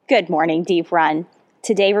Good morning, Deep Run.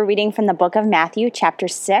 Today we're reading from the book of Matthew, chapter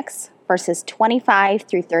 6, verses 25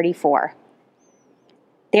 through 34.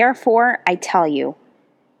 Therefore, I tell you,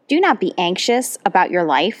 do not be anxious about your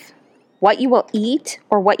life, what you will eat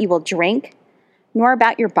or what you will drink, nor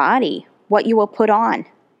about your body, what you will put on.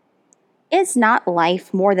 Is not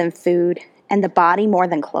life more than food, and the body more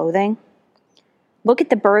than clothing? Look at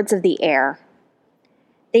the birds of the air.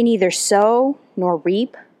 They neither sow, nor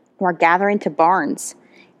reap, nor gather into barns,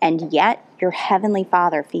 and yet your heavenly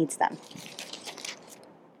Father feeds them.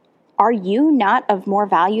 Are you not of more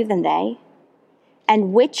value than they?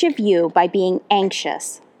 And which of you, by being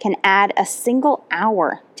anxious, can add a single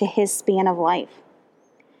hour to his span of life?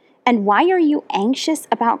 And why are you anxious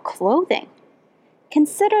about clothing?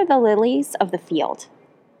 Consider the lilies of the field,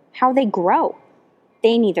 how they grow.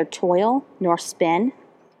 They neither toil nor spin.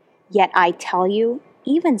 Yet I tell you,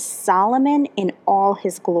 even Solomon in all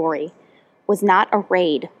his glory was not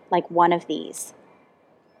arrayed like one of these.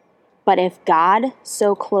 But if God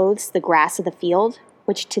so clothes the grass of the field,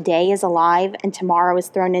 which today is alive and tomorrow is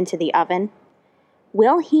thrown into the oven,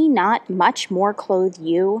 will he not much more clothe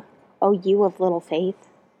you, O you of little faith?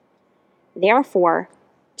 Therefore,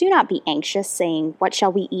 do not be anxious, saying, what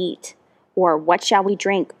shall we eat? Or what shall we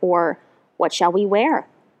drink? Or what shall we wear?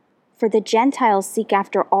 For the Gentiles seek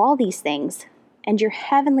after all these things, and your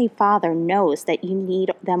heavenly Father knows that you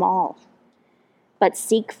need them all. But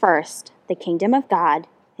seek first the kingdom of God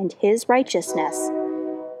and his righteousness,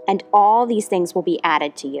 and all these things will be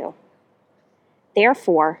added to you.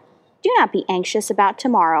 Therefore, do not be anxious about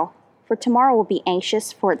tomorrow, for tomorrow will be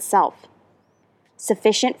anxious for itself.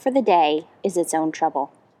 Sufficient for the day is its own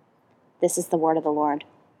trouble. This is the word of the Lord.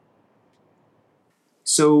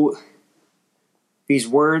 So, these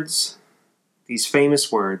words, these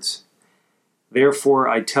famous words, therefore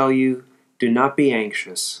I tell you, do not be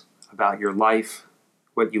anxious about your life,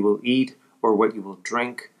 what you will eat or what you will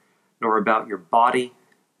drink, nor about your body,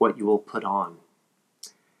 what you will put on.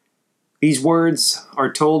 These words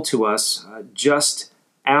are told to us just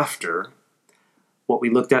after what we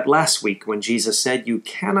looked at last week when Jesus said, you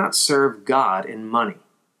cannot serve God and money.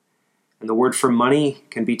 And the word for money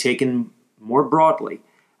can be taken more broadly,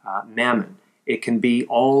 mammon. It can be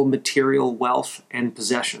all material wealth and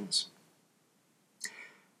possessions.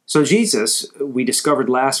 So Jesus, we discovered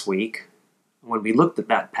last week, when we looked at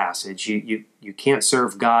that passage, you can't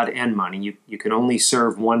serve God and money. You can only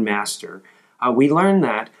serve one master. We learned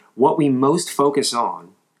that what we most focus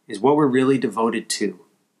on is what we're really devoted to.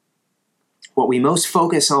 What we most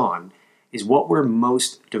focus on is what we're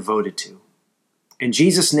most devoted to. And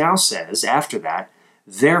Jesus now says, after that,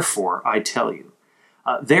 therefore I tell you.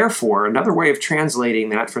 Therefore, another way of translating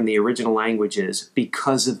that from the original language is,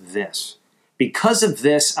 because of this. Because of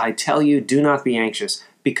this, I tell you, do not be anxious.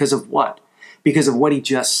 Because of what? Because of what he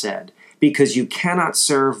just said. Because you cannot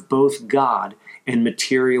serve both God and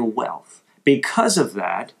material wealth. Because of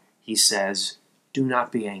that, he says, do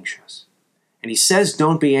not be anxious. And he says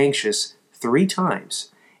don't be anxious 3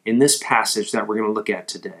 times in this passage that we're going to look at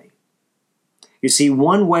today. You see,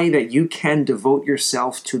 one way that you can devote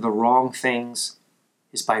yourself to the wrong things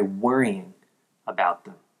is by worrying about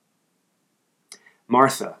them.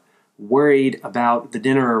 Martha worried about the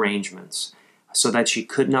dinner arrangements so that she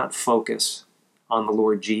could not focus on the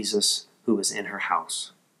Lord Jesus who was in her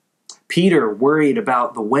house. Peter worried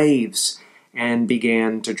about the waves and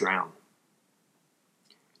began to drown.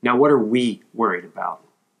 Now, what are we worried about?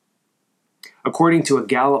 According to a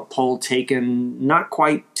Gallup poll taken not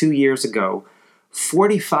quite 2 years ago,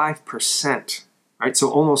 45%, right,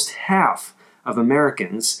 so almost half of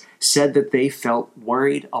Americans said that they felt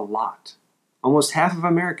worried a lot. Almost half of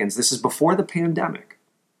Americans, this is before the pandemic,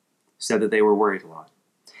 said that they were worried a lot.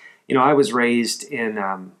 You know, I was raised in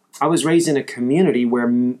a community where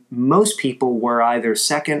most people were either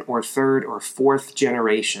second or third or fourth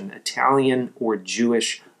generation Italian or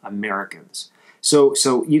Jewish Americans. So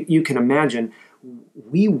you can imagine,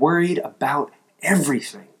 we worried about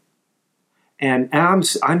everything. And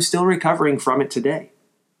I'm still recovering from it today.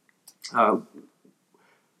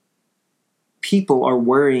 People are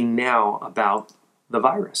worrying now about the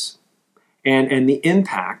virus and the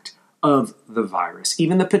impact of the virus,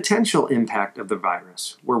 even the potential impact of the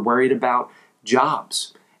virus. We're worried about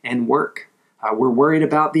jobs and work. We're worried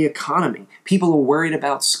about the economy. People are worried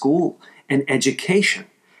about school and education.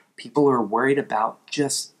 People are worried about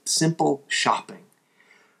just simple shopping.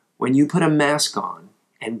 When you put a mask on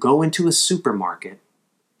and go into a supermarket,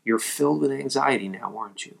 you're filled with anxiety now,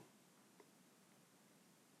 aren't you?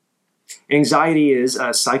 Anxiety is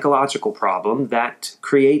a psychological problem that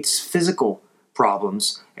creates physical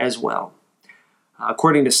problems as well.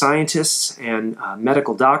 According to scientists and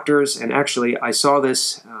medical doctors, and actually I saw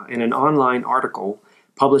this in an online article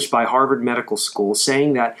published by Harvard Medical School,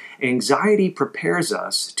 saying that anxiety prepares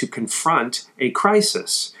us to confront a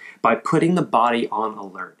crisis by putting the body on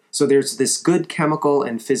alert. So there's this good chemical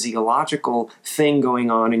and physiological thing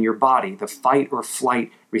going on in your body, the fight or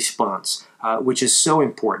flight response, which is so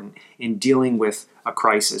important in dealing with a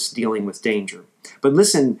crisis, dealing with danger. But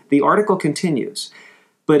listen, the article continues.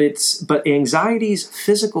 But anxiety's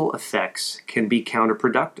physical effects can be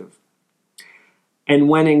counterproductive. And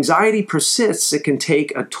when anxiety persists, it can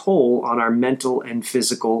take a toll on our mental and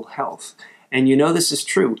physical health. And you know this is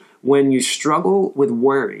true. When you struggle with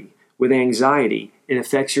worry, with anxiety, it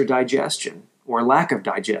affects your digestion or lack of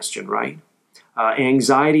digestion, right?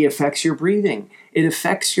 Anxiety affects your breathing. It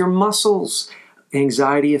affects your muscles.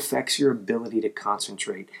 Anxiety affects your ability to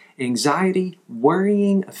concentrate.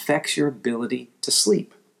 Worrying affects your ability to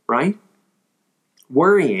sleep, right?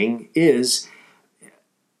 Worrying is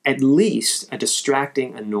at least a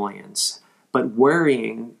distracting annoyance, but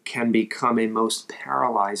worrying can become a most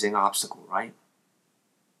paralyzing obstacle, right?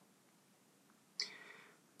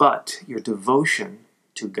 But your devotion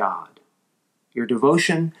to God, your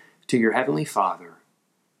devotion to your Heavenly Father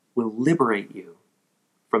will liberate you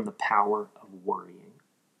from the power of worrying.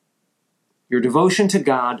 Your devotion to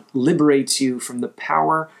God liberates you from the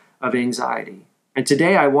power of anxiety. And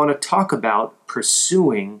today I want to talk about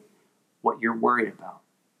pursuing what you're worried about.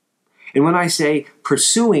 And when I say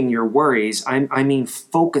pursuing your worries, I mean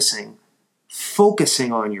focusing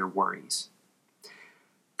on your worries.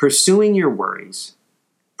 Pursuing your worries,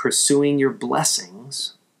 pursuing your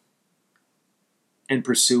blessings, and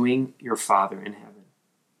pursuing your Father in heaven.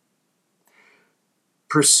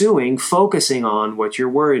 Focusing on what you're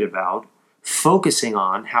worried about, focusing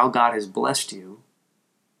on how God has blessed you,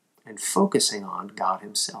 and focusing on God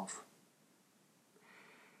Himself.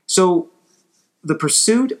 So, the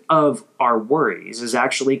pursuit of our worries is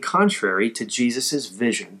actually contrary to Jesus'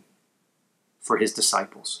 vision for His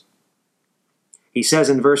disciples. He says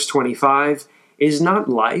in verse 25, "Is not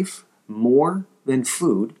life more than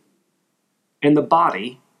food, and the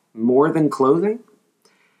body more than clothing?"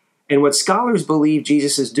 And what scholars believe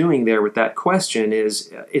Jesus is doing there with that question is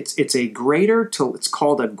it's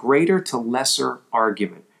called a greater to lesser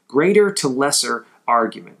argument. Greater to lesser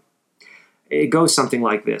argument. It goes something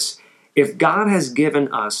like this. If God has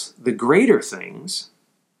given us the greater things,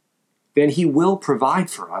 then He will provide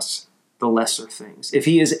for us the lesser things. If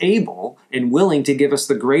He is able and willing to give us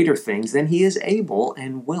the greater things, then He is able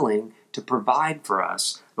and willing to provide for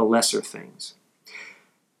us the lesser things.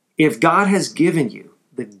 If God has given you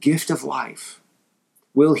the gift of life,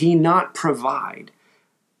 will He not provide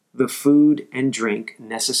the food and drink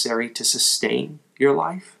necessary to sustain your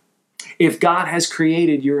life? If God has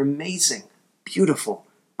created your amazing, beautiful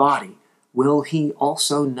body, will He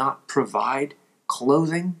also not provide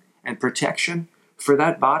clothing and protection for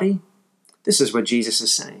that body? This is what Jesus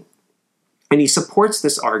is saying. And He supports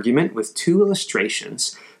this argument with two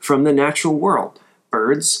illustrations from the natural world,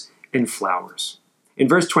 birds and flowers. In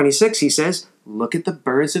verse 26, He says, "Look at the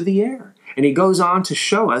birds of the air." And He goes on to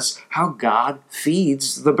show us how God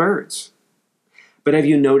feeds the birds. But have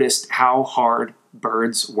you noticed how hard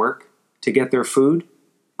birds work to get their food?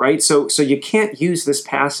 Right? So you can't use this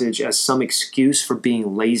passage as some excuse for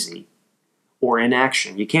being lazy or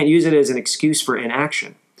inaction. You can't use it as an excuse for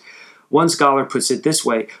inaction. One scholar puts it this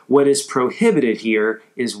way: what is prohibited here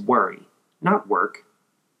is worry, not work.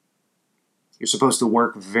 You're supposed to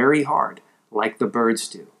work very hard, like the birds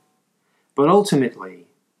do. But ultimately,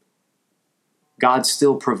 God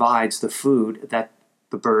still provides the food that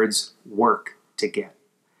the birds work to get.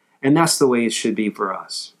 And that's the way it should be for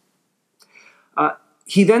us.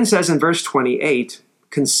 He then says in verse 28,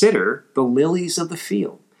 "Consider the lilies of the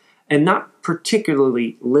field." And not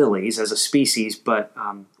particularly lilies as a species, but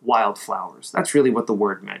wildflowers. That's really what the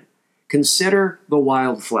word meant. Consider the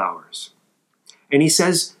wildflowers. And he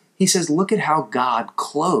says, look at how God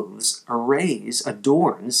clothes, arrays,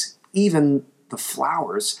 adorns even the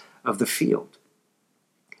flowers of the field.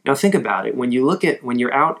 Now think about it. When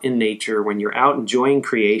you're out in nature, when you're out enjoying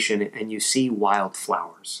creation and you see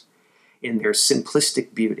wildflowers in their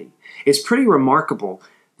simplistic beauty, it's pretty remarkable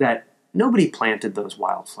that nobody planted those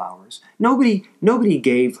wildflowers. Nobody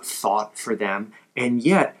gave thought for them, and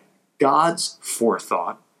yet God's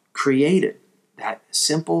forethought created that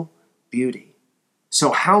simple beauty.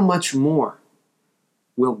 So how much more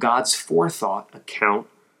will God's forethought account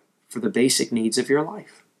for the basic needs of your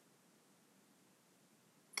life?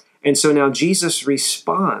 And so now Jesus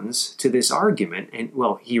responds to this argument, and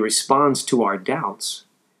He responds to our doubts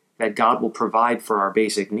that God will provide for our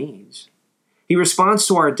basic needs. He responds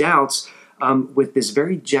to our doubts with this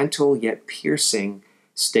very gentle yet piercing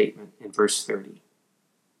statement in verse 30.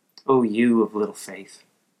 "O you of little faith.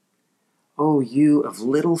 O you of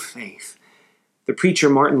little faith." The preacher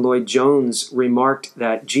Martin Lloyd-Jones remarked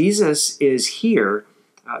that Jesus is here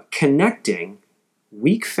connecting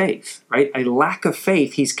weak faith, right? A lack of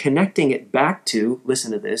faith. He's connecting it back to,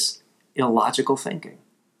 listen to this, illogical thinking.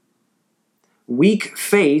 Weak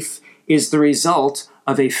faith is the result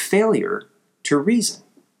of a failure to reason.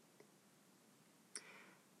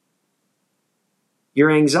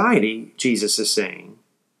 Your anxiety, Jesus is saying,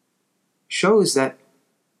 shows that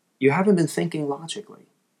you haven't been thinking logically.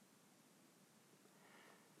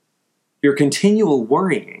 Your continual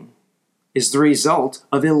worrying is the result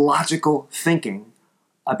of illogical thinking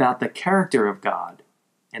about the character of God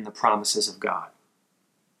and the promises of God.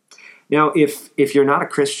 Now, if you're not a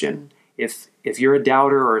Christian, if you're a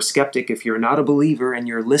doubter or a skeptic, if you're not a believer and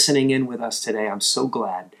you're listening in with us today, I'm so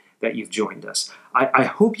glad that you've joined us. I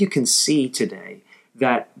hope you can see today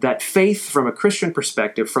that faith from a Christian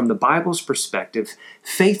perspective, from the Bible's perspective,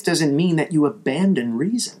 faith doesn't mean that you abandon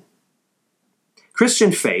reason.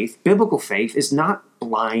 Christian faith, biblical faith, is not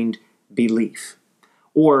blind belief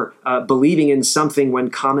or believing in something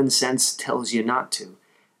when common sense tells you not to.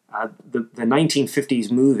 The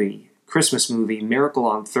 1950s Christmas movie, Miracle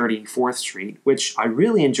on 34th Street, which I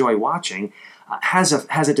really enjoy watching, has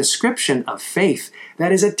a description of faith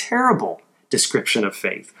that is a terrible description of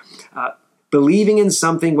faith. Believing in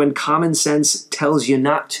something when common sense tells you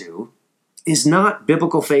not to is not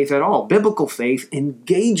biblical faith at all. Biblical faith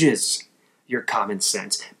engages your common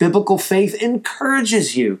sense. Biblical faith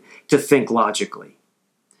encourages you to think logically.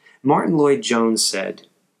 Martin Lloyd-Jones said,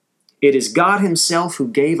 "It is God himself who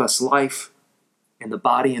gave us life and the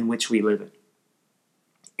body in which we live it.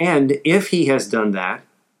 And if he has done that,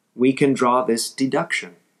 we can draw this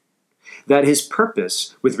deduction, that his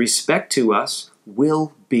purpose with respect to us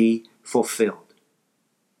will be fulfilled."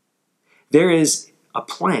 There is a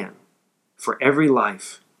plan for every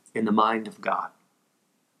life in the mind of God.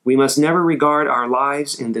 We must never regard our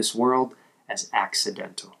lives in this world as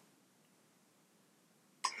accidental.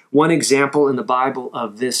 One example in the Bible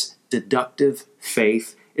of this deductive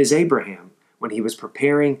faith is Abraham, when he was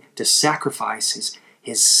preparing to sacrifice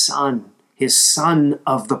his son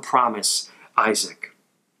of the promise, Isaac.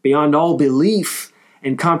 Beyond all belief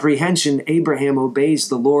and comprehension, Abraham obeys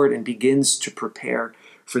the Lord and begins to prepare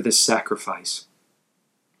for this sacrifice.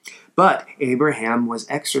 But Abraham was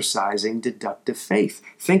exercising deductive faith.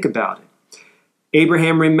 Think about it.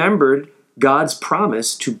 Abraham remembered God's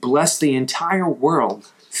promise to bless the entire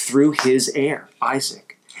world through his heir, Isaac.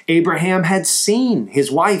 Abraham had seen his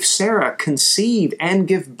wife Sarah conceive and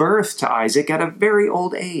give birth to Isaac at a very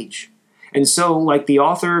old age. And so, like the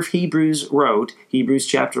author of Hebrews wrote, Hebrews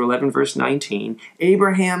chapter 11, verse 19,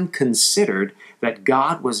 Abraham considered that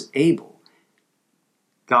God was able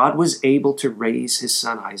to raise his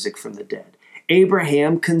son Isaac from the dead.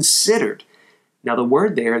 Abraham considered. Now the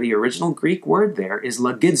word there, the original Greek word there is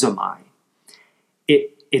logizomai.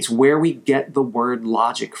 It's where we get the word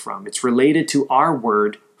logic from. It's related to our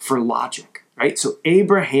word for logic, right? So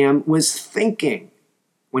Abraham was thinking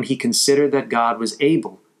when he considered that God was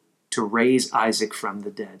able to raise Isaac from the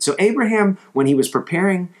dead. So Abraham, when he was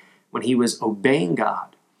preparing, when he was obeying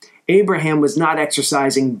God, Abraham was not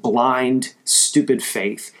exercising blind, stupid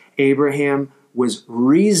faith. Abraham was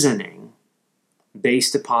reasoning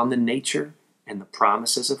based upon the nature and the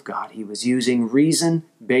promises of God. He was using reason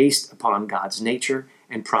based upon God's nature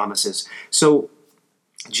and promises. So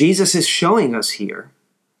Jesus is showing us here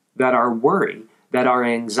that our worry, that our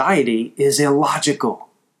anxiety is illogical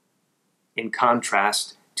in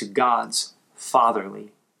contrast to God's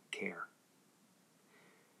fatherly care.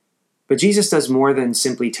 But Jesus does more than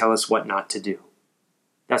simply tell us what not to do.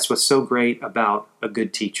 That's what's so great about a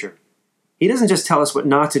good teacher. He doesn't just tell us what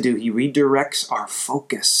not to do, he redirects our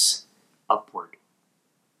focus upward.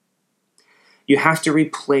 You have to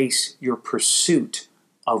replace your pursuit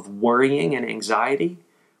of worrying and anxiety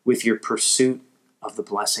with your pursuit of the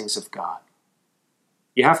blessings of God.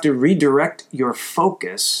 You have to redirect your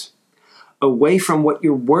focus away from what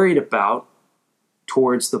you're worried about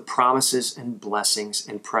towards the promises and blessings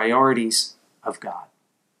and priorities of God.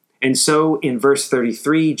 And so in verse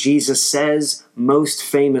 33, Jesus says most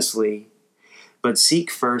famously, "But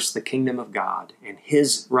seek first the kingdom of God and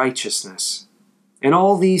his righteousness, and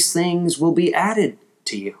all these things will be added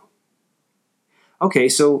to you." Okay,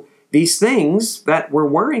 so these things that we're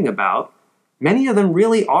worrying about, many of them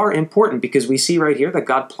really are important because we see right here that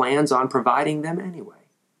God plans on providing them anyway.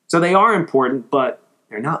 So they are important, but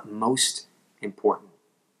they're not most important.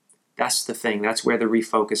 That's the thing. That's where the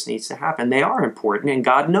refocus needs to happen. They are important, and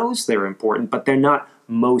God knows they're important, but they're not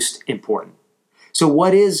most important. So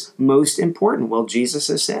what is most important? Well, Jesus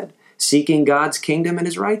has said, seeking God's kingdom and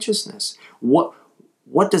his righteousness. What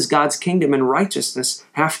does God's kingdom and righteousness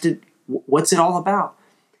what's it all about?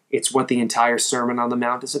 It's what the entire Sermon on the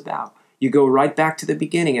Mount is about. You go right back to the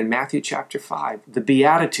beginning in Matthew chapter 5. The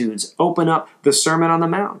Beatitudes open up the Sermon on the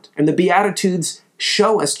Mount. And the Beatitudes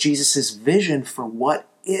show us Jesus' vision for what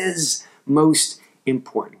is most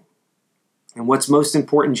important. And what's most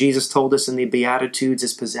important, Jesus told us in the Beatitudes,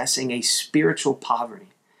 is possessing a spiritual poverty.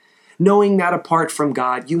 Knowing that apart from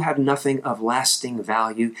God, you have nothing of lasting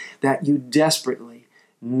value, that you desperately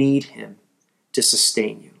need him to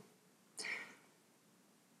sustain you.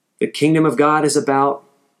 The kingdom of God is about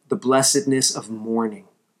the blessedness of mourning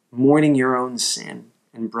your own sin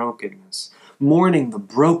and brokenness, mourning the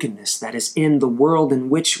brokenness that is in the world in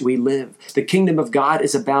which we live. The kingdom of God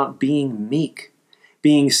is about being meek,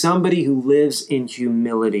 being somebody who lives in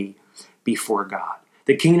humility before God.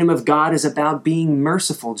 The kingdom of God is about being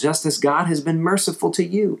merciful, just as God has been merciful to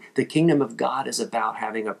you. The kingdom of God is about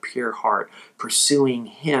having a pure heart, pursuing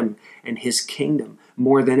him and his kingdom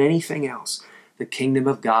more than anything else. The kingdom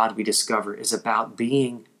of God, we discover, is about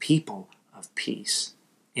being people of peace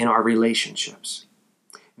in our relationships.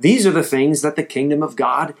 These are the things that the kingdom of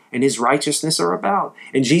God and his righteousness are about.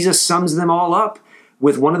 And Jesus sums them all up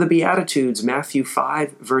with one of the Beatitudes, Matthew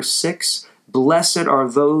 5, verse 6. Blessed are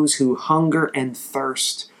those who hunger and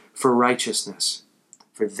thirst for righteousness,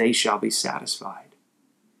 for they shall be satisfied.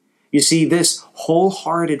 You see, this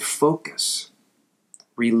wholehearted focus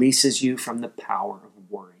releases you from the power of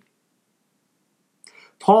worry.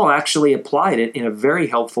 Paul actually applied it in a very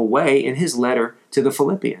helpful way in his letter to the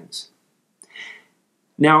Philippians.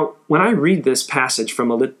 Now, when I read this passage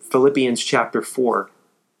from Philippians chapter 4,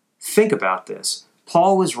 think about this.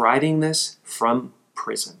 Paul was writing this from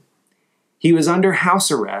prison. He was under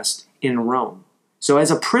house arrest in Rome. So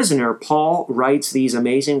as a prisoner, Paul writes these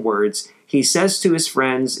amazing words. He says to his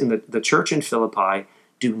friends in the church in Philippi,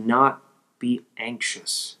 do not be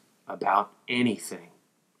anxious about anything.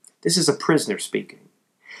 This is a prisoner speaking.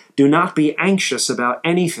 Do not be anxious about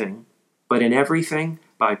anything, but in everything,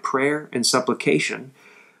 by prayer and supplication,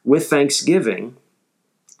 with thanksgiving,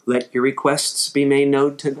 let your requests be made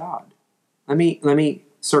known to God. Let me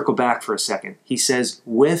circle back for a second. He says,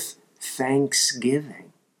 with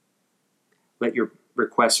thanksgiving, let your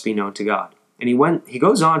requests be known to God. And he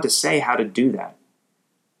goes on to say how to do that.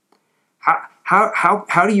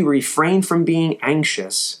 How do you refrain from being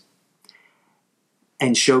anxious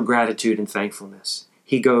and show gratitude and thankfulness?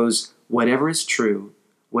 He goes, whatever is true,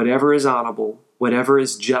 whatever is honorable, whatever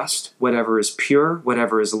is just, whatever is pure,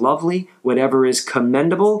 whatever is lovely, whatever is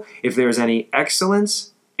commendable, if there's any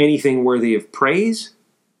excellence, anything worthy of praise,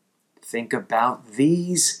 think about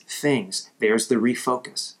these things. There's the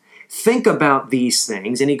refocus. Think about these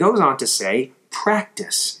things. And he goes on to say,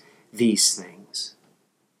 practice these things.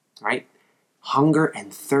 Right? Hunger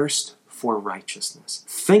and thirst for righteousness.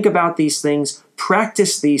 Think about these things,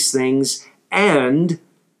 practice these things, and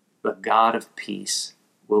the God of peace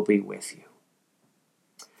will be with you.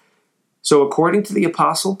 So according to the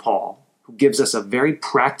Apostle Paul, who gives us a very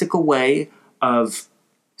practical way of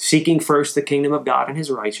seeking first the kingdom of God and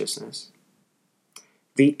his righteousness,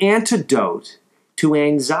 the antidote to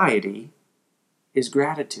anxiety is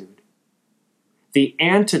gratitude. The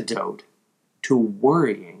antidote to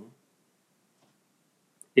worrying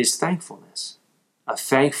is thankfulness, a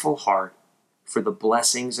thankful heart for the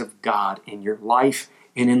blessings of God in your life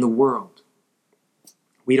and in the world.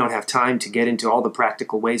 We don't have time to get into all the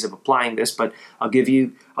practical ways of applying this, but I'll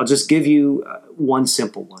just give you one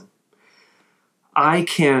simple one. I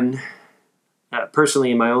can,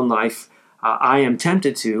 personally in my own life, I am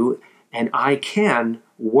tempted to, and I can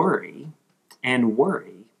worry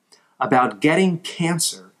about getting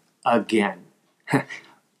cancer again,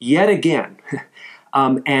 yet again.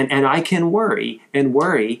 And I can worry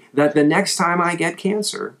that the next time I get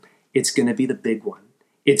cancer, it's going to be the big one.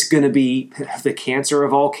 It's going to be the cancer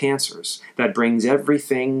of all cancers that brings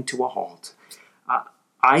everything to a halt.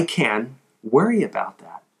 I can worry about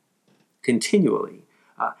that continually.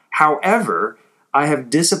 However, I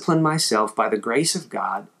have disciplined myself by the grace of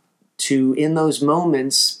God to, in those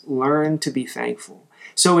moments, learn to be thankful.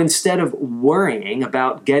 So instead of worrying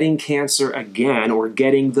about getting cancer again or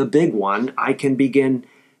getting the big one, I can begin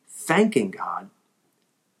thanking God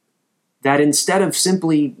that instead of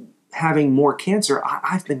simply having more cancer,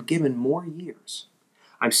 I've been given more years.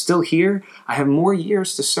 I'm still here. I have more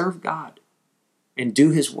years to serve God and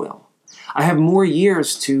do his will. I have more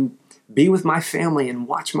years to be with my family and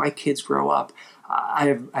watch my kids grow up.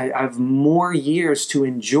 I have more years to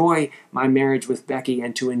enjoy my marriage with Becky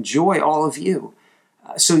and to enjoy all of you.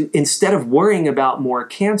 So instead of worrying about more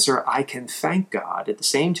cancer, I can thank God at the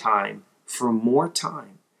same time, for more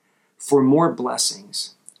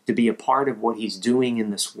blessings, to be a part of what he's doing in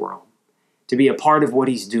this world, to be a part of what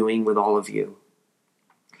he's doing with all of you.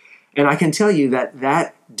 And I can tell you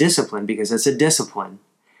that discipline, because it's a discipline,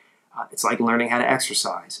 it's like learning how to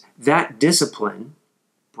exercise. That discipline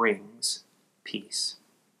brings peace.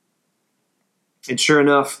 And sure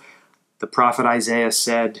enough, the prophet Isaiah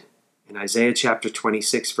said in Isaiah chapter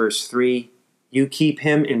 26, verse 3, "You keep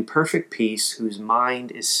him in perfect peace whose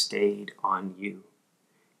mind is stayed on you,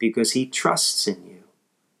 because he trusts in you."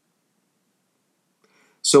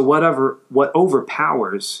 So what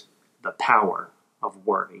overpowers the power of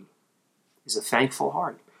worry is a thankful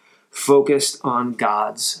heart, focused on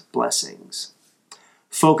God's blessings,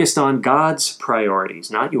 focused on God's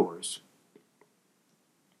priorities, not yours.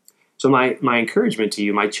 So my encouragement to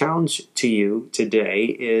you, my challenge to you today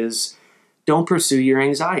is, don't pursue your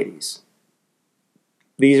anxieties.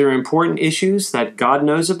 These are important issues that God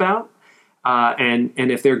knows about, and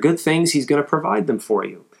if they're good things, he's going to provide them for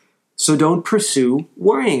you. So don't pursue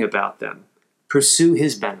worrying about them. Pursue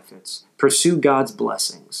his benefits. Pursue God's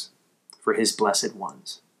blessings for his blessed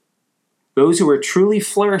ones. Those who are truly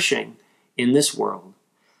flourishing in this world,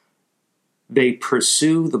 they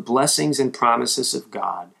pursue the blessings and promises of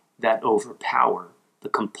God that overpower the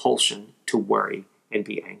compulsion to worry and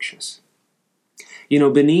be anxious. You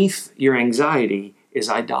know, beneath your anxiety is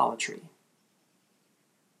idolatry.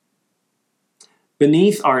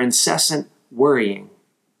 Beneath our incessant worrying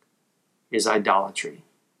is idolatry,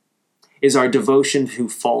 is our devotion to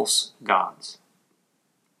false gods.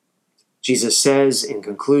 Jesus says in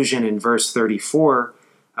conclusion in verse 34,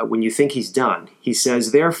 when you think he's done, he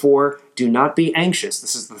says, "Therefore, do not be anxious."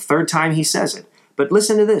 This is the third time he says it. But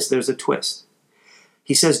listen to this, there's a twist.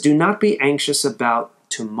 He says, "Do not be anxious about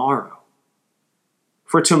tomorrow,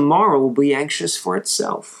 for tomorrow will be anxious for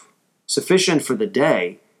itself. Sufficient for the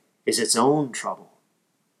day is its own trouble."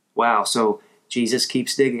 Wow, so Jesus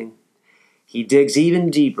keeps digging. He digs even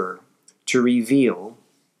deeper to reveal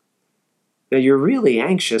that you're really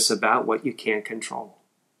anxious about what you can't control.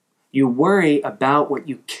 You worry about what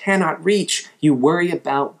you cannot reach. You worry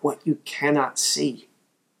about what you cannot see.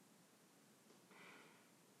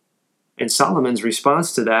 And Solomon's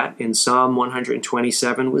response to that in Psalm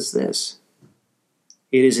 127 was this: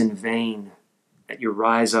 "It is in vain that you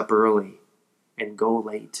rise up early and go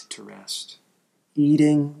late to rest,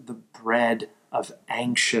 eating the bread of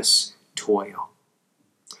anxious toil.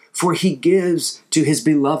 For he gives to his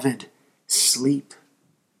beloved sleep."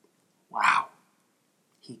 Wow.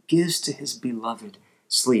 He gives to his beloved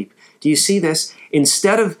sleep. Do you see this?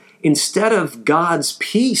 Instead of God's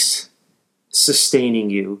peace sustaining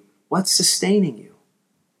you, what's sustaining you?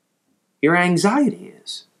 Your anxiety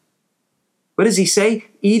is. What does he say?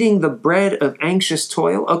 Eating the bread of anxious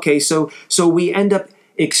toil. Okay, so we end up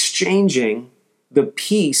exchanging the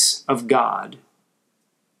peace of God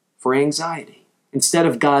for anxiety. Instead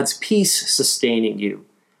of God's peace sustaining you,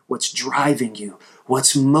 what's driving you,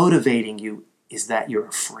 what's motivating you is that you're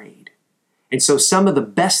afraid. And so some of the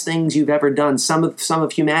best things you've ever done, some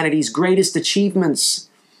of humanity's greatest achievements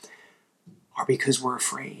are because we're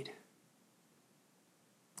afraid.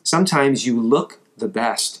 Sometimes you look the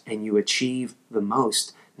best and you achieve the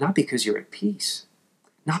most, not because you're at peace,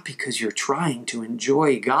 not because you're trying to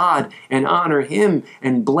enjoy God and honor him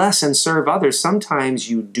and bless and serve others. Sometimes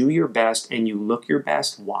you do your best and you look your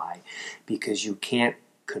best. Why? Because you can't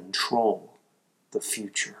control the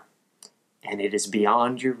future. And it is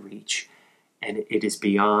beyond your reach, and it is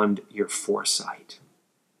beyond your foresight.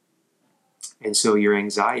 And so your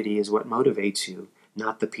anxiety is what motivates you,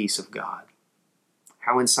 not the peace of God.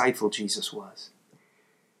 How insightful Jesus was.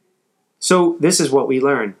 So this is what we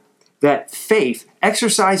learn, that faith,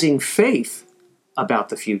 exercising faith about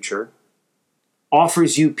the future,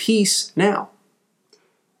 offers you peace now.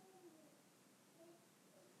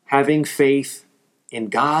 Having faith in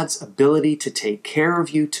God's ability to take care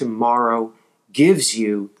of you tomorrow gives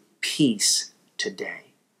you peace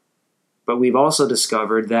today. But we've also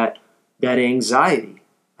discovered that anxiety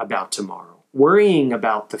about tomorrow, worrying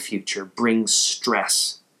about the future, brings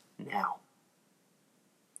stress now.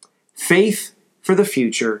 Faith for the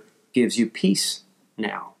future gives you peace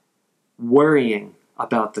now. Worrying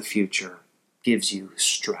about the future gives you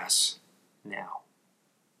stress now.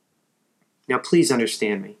 Now, please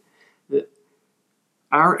understand me.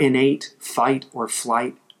 Our innate fight or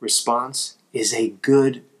flight response is a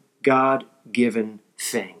good, God-given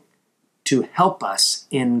thing to help us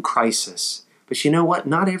in crisis. But you know what?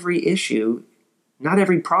 Not every issue Not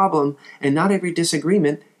every problem and not every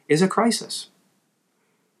disagreement is a crisis.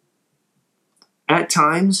 At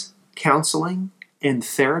times, counseling and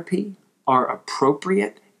therapy are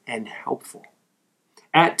appropriate and helpful.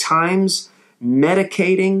 At times,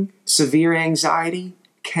 medicating severe anxiety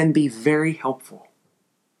can be very helpful.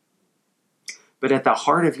 But at the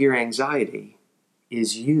heart of your anxiety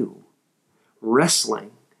is you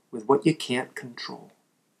wrestling with what you can't control.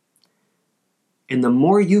 And the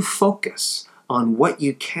more you focus on what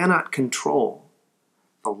you cannot control,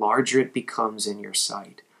 the larger it becomes in your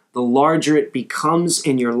sight. The larger it becomes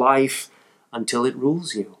in your life until it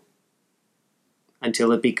rules you,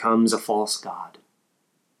 until it becomes a false god.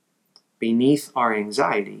 Beneath our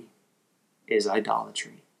anxiety is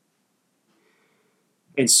idolatry.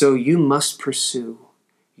 And so you must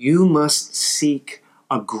seek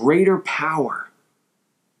a greater power.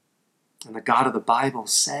 And the God of the Bible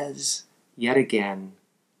says, yet again,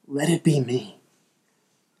 let it be me.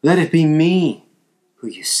 Let it be me who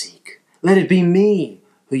you seek. Let it be me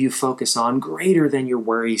who you focus on, greater than your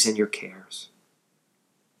worries and your cares.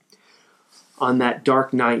 On that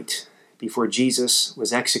dark night before Jesus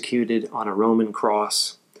was executed on a Roman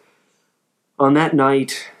cross, on that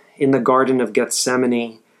night in the Garden of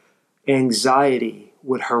Gethsemane, anxiety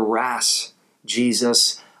would harass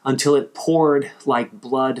Jesus until it poured like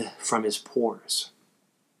blood from his pores.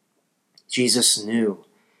 Jesus knew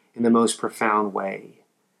in the most profound way,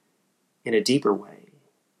 in a deeper way,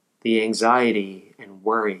 the anxiety and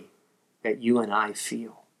worry that you and I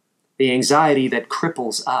feel. The anxiety that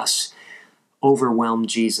cripples us overwhelmed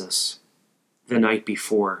Jesus the night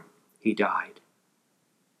before he died.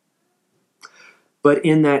 But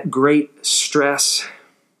in that great stress,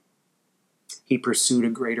 he pursued a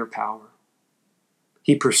greater power.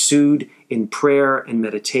 He pursued in prayer and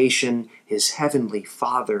meditation his heavenly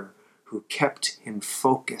Father who kept him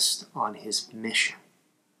focused on his mission.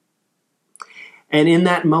 And in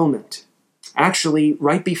that moment, actually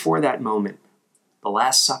right before that moment, the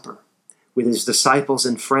Last Supper, with his disciples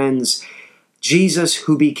and friends, Jesus,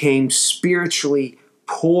 who became spiritually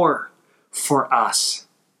poor for us,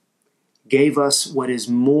 gave us what is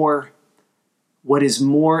more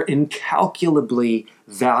incalculably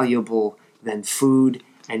valuable than food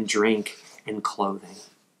and drink and clothing.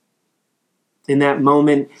 In that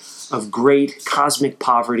moment of great cosmic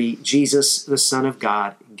poverty, Jesus, the Son of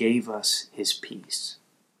God, gave us his peace.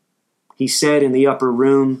 He said in the upper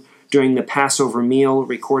room during the Passover meal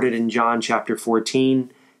recorded in John chapter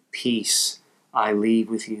 14, "Peace I leave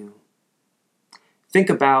with you." Think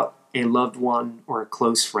about a loved one or a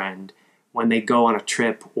close friend when they go on a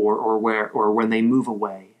trip or when they move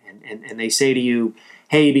away and they say to you,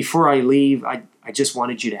 "Hey, before I leave, I just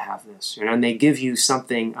wanted you to have this." And they give you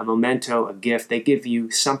something, a memento, a gift. They give you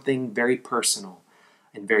something very personal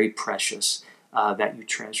and very precious that you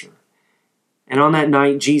treasure. And on that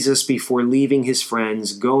night, Jesus, before leaving his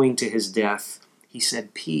friends, going to his death, he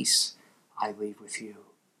said, "Peace I leave with you.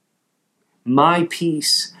 My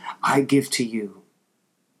peace I give to you.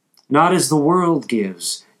 Not as the world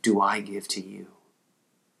gives, do I give to you.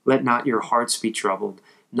 Let not your hearts be troubled,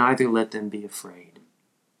 neither let them be afraid."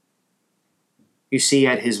 You see,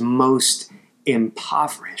 at his most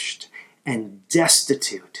impoverished and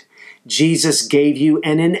destitute, Jesus gave you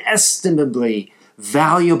an inestimably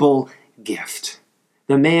valuable gift.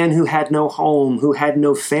 The man who had no home, who had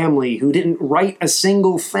no family, who didn't write a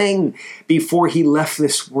single thing before he left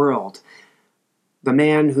this world. The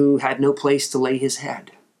man who had no place to lay his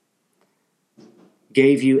head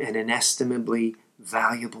gave you an inestimably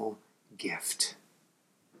valuable gift,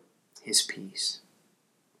 his peace.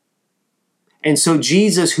 And so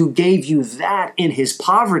Jesus, who gave you that in his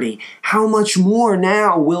poverty, how much more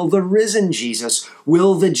now will the risen Jesus,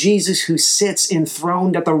 will the Jesus who sits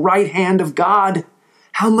enthroned at the right hand of God,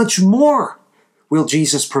 how much more will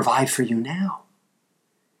Jesus provide for you now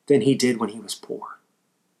than he did when he was poor?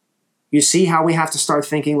 You see how we have to start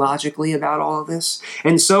thinking logically about all of this?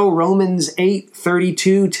 And so Romans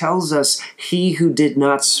 8:32 tells us, "He who did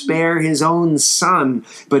not spare his own son,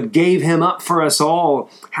 but gave him up for us all,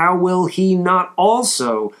 how will he not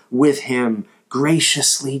also with him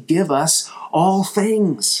graciously give us all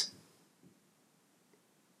things?"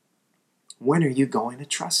 When are you going to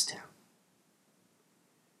trust him?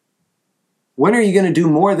 When are you going to do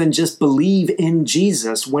more than just believe in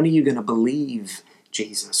Jesus? When are you going to believe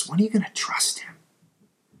Jesus? When are you going to trust him?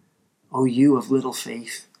 "O you of little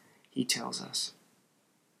faith," he tells us.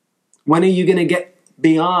 When are you going to get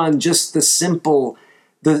beyond just the simple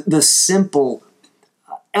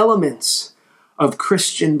elements of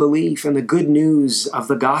Christian belief and the good news of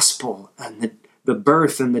the gospel and the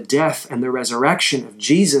birth and the death and the resurrection of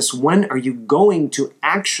Jesus, when are you going to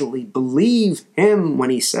actually believe him when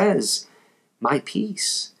he says, my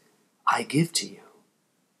peace I give to you?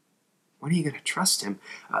 When are you going to trust him?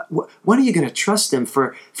 When are you going to trust him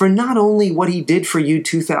for not only what he did for you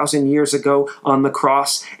 2,000 years ago on the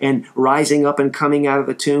cross and rising up and coming out of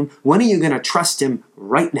the tomb? When are you going to trust him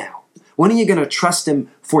right now? When are you going to trust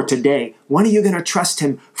him for today? When are you going to trust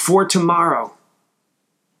him for tomorrow?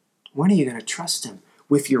 When are you going to trust him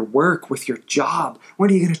with your work, with your job?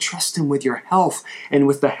 When are you going to trust him with your health and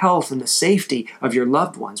with the health and the safety of your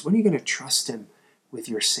loved ones? When are you going to trust him with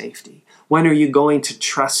your safety? When are you going to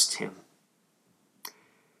trust him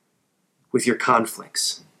with your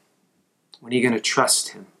conflicts? When are you going to trust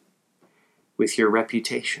him with your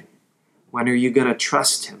reputation? When are you going to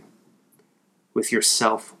trust him with your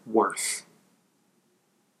self-worth?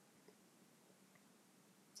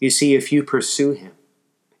 You see, if you pursue him,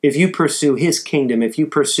 if you pursue his kingdom, if you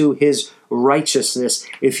pursue his righteousness,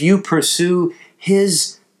 if you pursue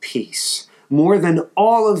his peace, more than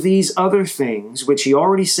all of these other things, which he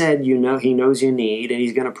already said he knows you need and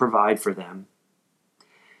he's going to provide for them,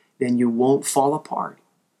 then you won't fall apart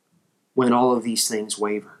when all of these things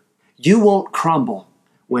waver. You won't crumble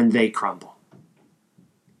when they crumble.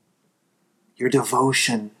 Your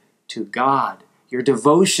devotion to God, your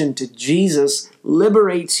devotion to Jesus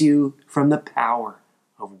liberates you from the power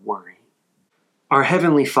of worry. Our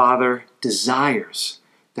Heavenly Father desires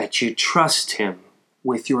that you trust him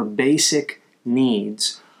with your basic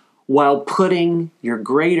needs while putting your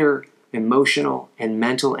greater emotional and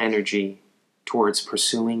mental energy towards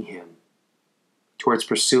pursuing him, towards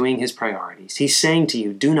pursuing his priorities. He's saying to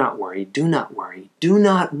you, do not worry, do not worry, do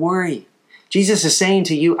not worry. Jesus is saying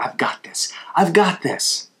to you, I've got this, I've got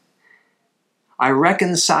this. I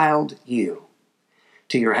reconciled you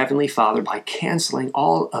to your Heavenly Father by canceling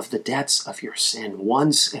all of the debts of your sin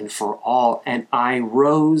once and for all, and I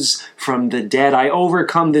rose from the dead. I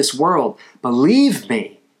overcome this world. Believe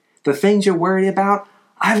me, the things you're worried about,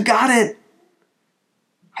 I've got it.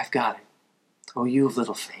 I've got it. Oh, you of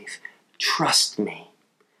little faith, trust me.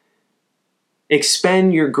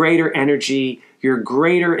 Expend your greater energy, your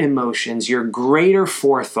greater emotions, your greater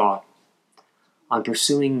forethought on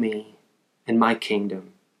pursuing me and my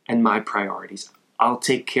kingdom and my priorities. I'll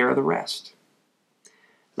take care of the rest.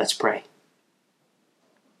 Let's pray.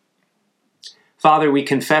 Father, we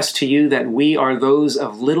confess to you that we are those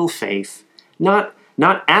of little faith, not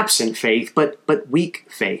absent faith, but weak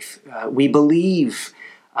faith. We believe,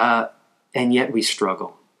 and yet we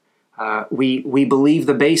struggle. We believe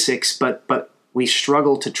the basics, but we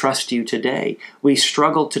struggle to trust you today. We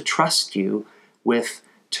struggle to trust you with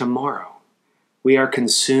tomorrow. We are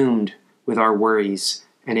consumed with our worries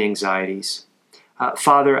and anxieties.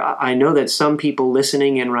 Father, I know that some people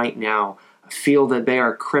listening in right now feel that they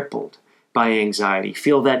are crippled by anxiety,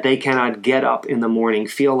 feel that they cannot get up in the morning,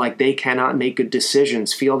 feel like they cannot make good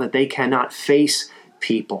decisions, feel that they cannot face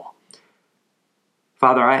people.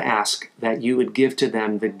 Father, I ask that you would give to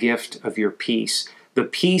them the gift of your peace, the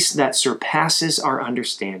peace that surpasses our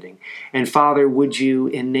understanding. And Father, would you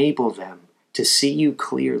enable them to see you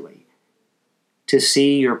clearly, to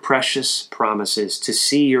see your precious promises, to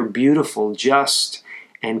see your beautiful, just,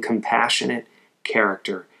 and compassionate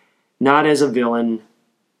character, not as a villain,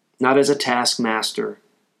 not as a taskmaster,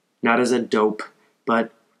 not as a dope,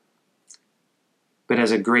 but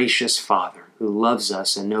as a gracious Father who loves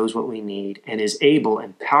us and knows what we need and is able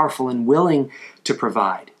and powerful and willing to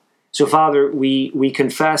provide. So, Father, we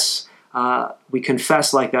confess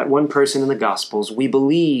like that one person in the Gospels. We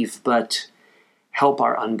believe, but help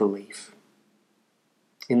our unbelief.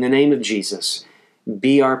 In the name of Jesus,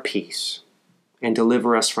 be our peace and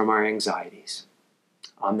deliver us from our anxieties.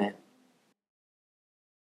 Amen.